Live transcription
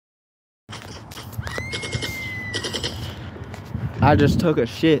I just took a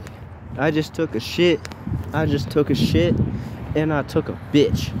shit. I just took a shit. I just took a shit. And I took a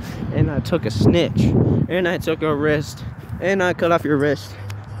bitch. And I took a snitch. And I took a wrist. And I cut off your wrist.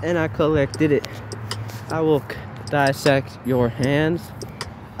 And I collected it. I will dissect your hands.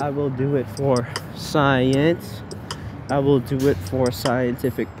 I will do it for science. I will do it for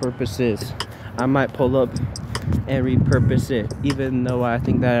scientific purposes. I might pull up and repurpose it, even though I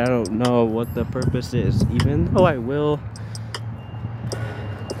think that I don't know what the purpose is. Even though I will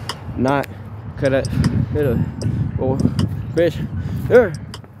not cut it. Oh, bitch.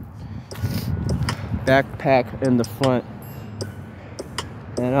 Backpack in the front.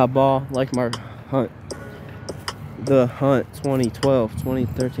 And I ball like my hunt. The Hunt 2012,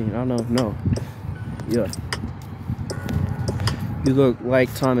 2013, I don't know. Yeah. You look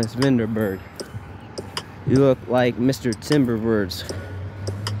like Thomas Vinterberg. You look like Mr. Timberwolves.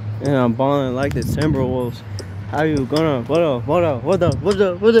 And I'm balling like the Timberwolves. How you gonna, what up,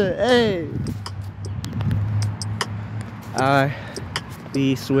 hey! I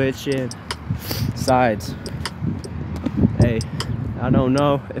be switching sides. Hey, I don't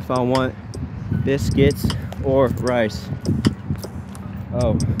know if I want biscuits or rice.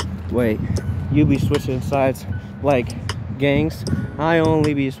 Oh, wait. You be switching sides like gangs. I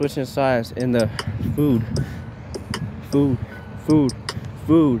only be switching sides in the food.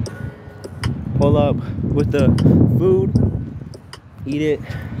 Pull up with the food. Eat it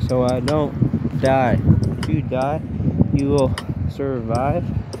so I don't die. If you die, you will survive.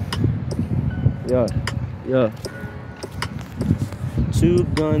 Yeah. Two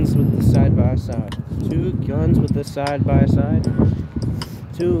guns with the side by side. Two guns with the side by side.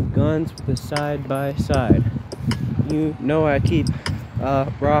 Two guns with the side by side. You know I keep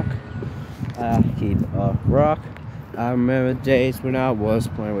a rock. I keep a rock. I remember days when I was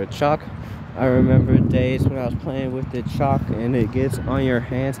playing with chalk. I remember days when I was playing with the chalk and it gets on your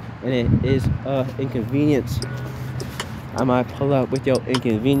hands and it is inconvenience. I might pull out with your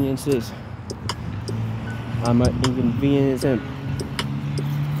inconveniences. I might inconvenience him.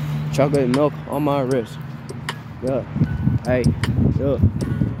 Chocolate milk on my wrist. Yeah. Hey. Yeah.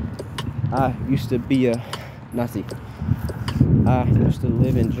 I used to be a Nazi. I used to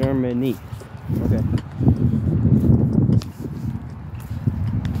live in Germany. Okay.